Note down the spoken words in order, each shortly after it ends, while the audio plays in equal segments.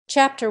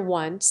Chapter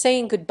 1,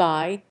 Saying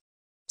Goodbye.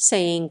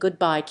 Saying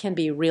goodbye can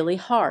be really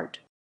hard.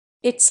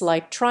 It's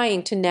like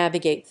trying to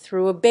navigate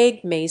through a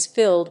big maze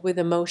filled with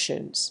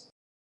emotions.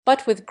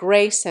 But with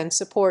grace and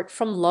support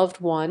from loved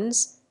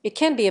ones, it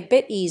can be a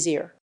bit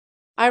easier.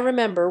 I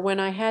remember when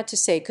I had to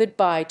say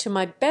goodbye to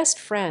my best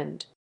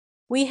friend.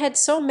 We had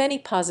so many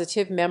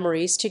positive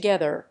memories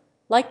together,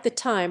 like the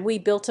time we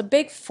built a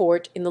big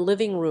fort in the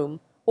living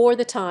room or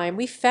the time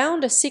we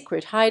found a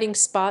secret hiding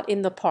spot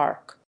in the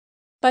park.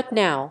 But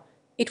now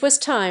it was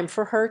time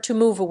for her to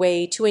move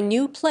away to a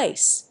new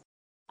place.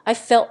 I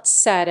felt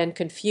sad and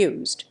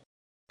confused.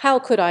 How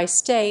could I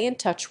stay in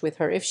touch with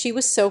her if she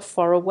was so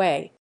far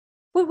away?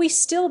 Would we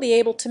still be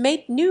able to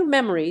make new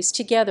memories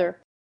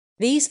together?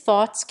 These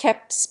thoughts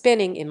kept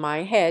spinning in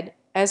my head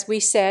as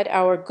we said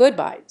our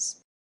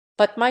goodbyes.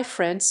 But my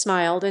friend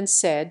smiled and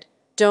said,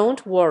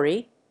 "Don't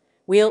worry.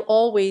 We'll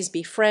always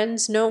be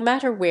friends no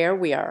matter where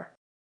we are.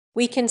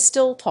 We can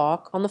still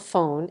talk on the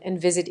phone and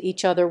visit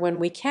each other when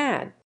we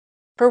can."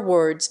 Her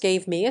words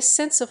gave me a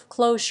sense of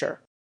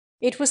closure.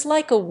 It was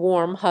like a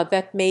warm hug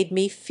that made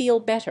me feel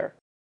better.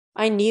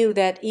 I knew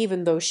that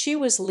even though she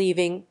was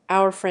leaving,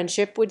 our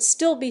friendship would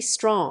still be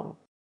strong.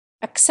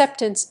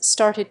 Acceptance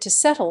started to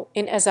settle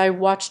in as I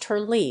watched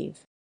her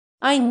leave.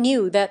 I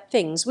knew that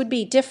things would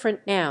be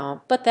different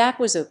now, but that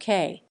was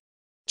okay.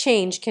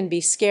 Change can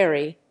be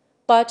scary,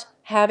 but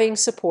having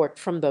support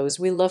from those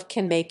we love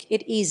can make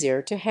it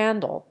easier to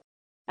handle.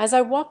 As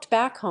I walked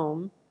back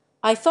home,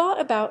 I thought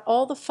about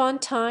all the fun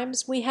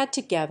times we had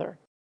together.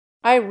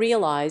 I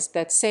realized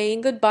that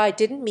saying goodbye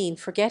didn't mean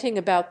forgetting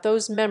about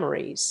those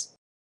memories.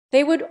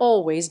 They would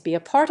always be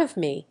a part of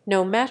me,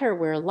 no matter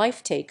where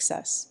life takes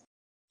us.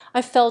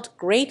 I felt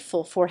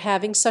grateful for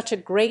having such a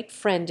great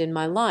friend in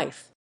my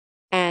life.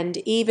 And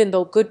even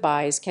though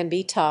goodbyes can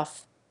be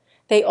tough,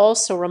 they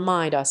also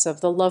remind us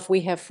of the love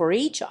we have for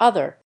each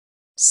other.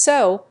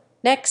 So,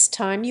 next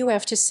time you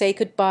have to say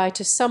goodbye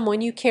to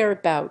someone you care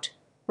about,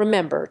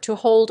 remember to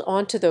hold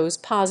on to those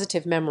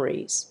positive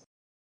memories.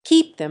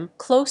 Keep them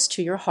close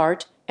to your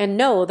heart and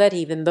know that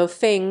even though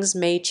things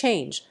may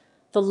change,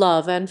 the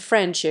love and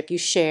friendship you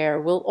share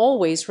will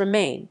always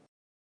remain.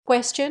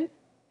 Question: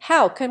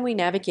 how can we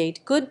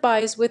navigate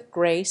goodbyes with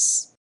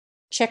grace?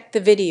 Check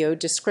the video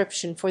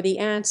description for the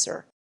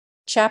answer.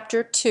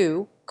 Chapter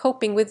 2,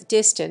 Coping with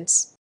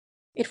Distance.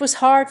 It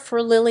was hard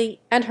for Lily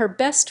and her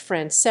best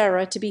friend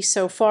Sarah to be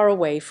so far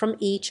away from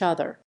each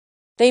other.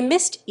 They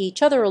missed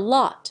each other a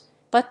lot,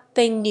 but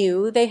they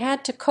knew they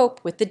had to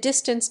cope with the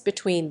distance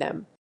between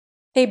them.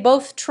 They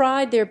both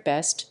tried their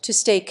best to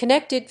stay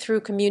connected through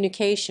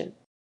communication.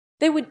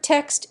 They would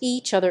text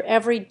each other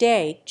every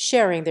day,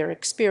 sharing their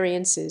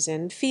experiences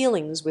and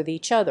feelings with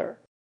each other.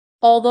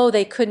 Although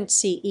they couldn't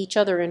see each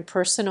other in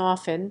person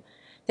often,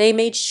 they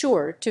made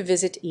sure to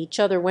visit each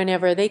other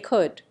whenever they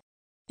could.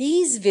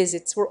 These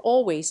visits were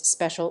always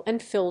special and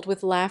filled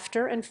with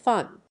laughter and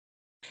fun.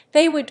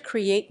 They would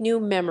create new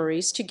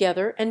memories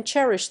together and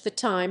cherish the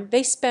time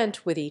they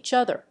spent with each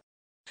other.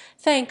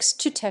 Thanks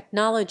to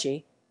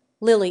technology,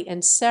 Lily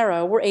and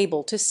Sarah were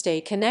able to stay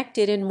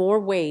connected in more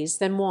ways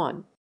than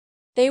one.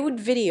 They would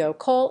video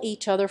call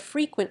each other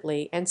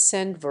frequently and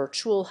send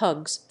virtual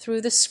hugs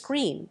through the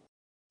screen.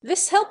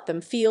 This helped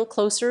them feel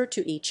closer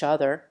to each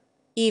other,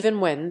 even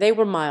when they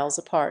were miles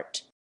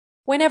apart.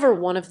 Whenever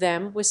one of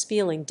them was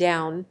feeling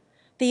down,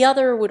 the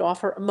other would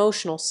offer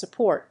emotional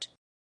support.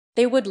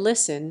 They would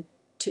listen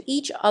to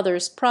each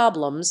other's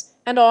problems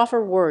and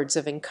offer words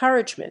of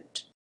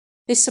encouragement.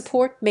 This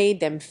support made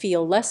them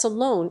feel less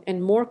alone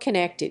and more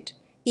connected,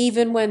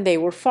 even when they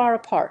were far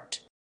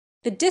apart.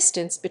 The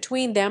distance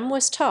between them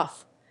was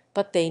tough,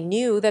 but they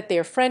knew that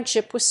their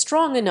friendship was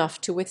strong enough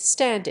to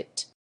withstand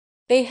it.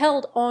 They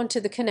held on to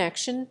the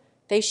connection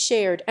they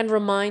shared and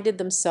reminded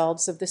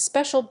themselves of the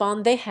special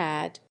bond they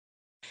had.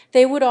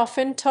 They would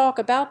often talk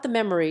about the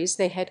memories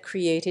they had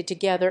created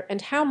together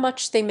and how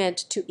much they meant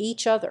to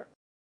each other.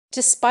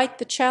 Despite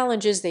the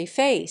challenges they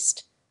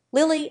faced,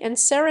 Lily and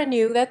Sarah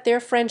knew that their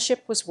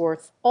friendship was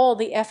worth all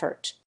the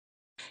effort.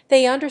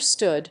 They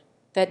understood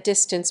that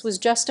distance was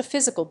just a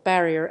physical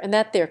barrier and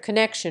that their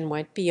connection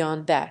went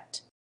beyond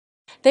that.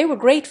 They were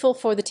grateful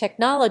for the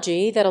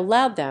technology that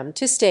allowed them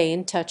to stay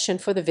in touch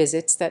and for the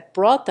visits that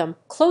brought them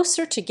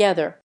closer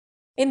together.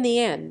 In the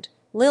end,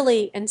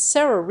 Lily and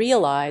Sarah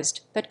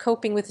realized that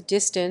coping with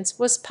distance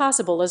was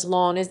possible as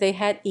long as they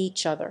had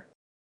each other.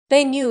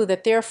 They knew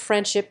that their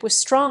friendship was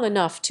strong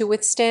enough to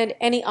withstand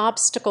any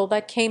obstacle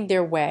that came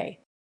their way.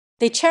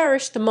 They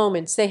cherished the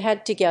moments they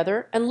had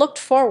together and looked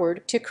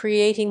forward to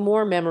creating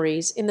more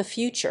memories in the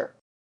future.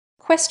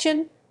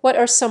 Question: what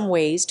are some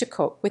ways to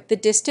cope with the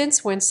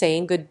distance when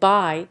saying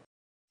goodbye?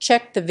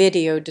 Check the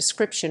video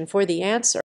description for the answer.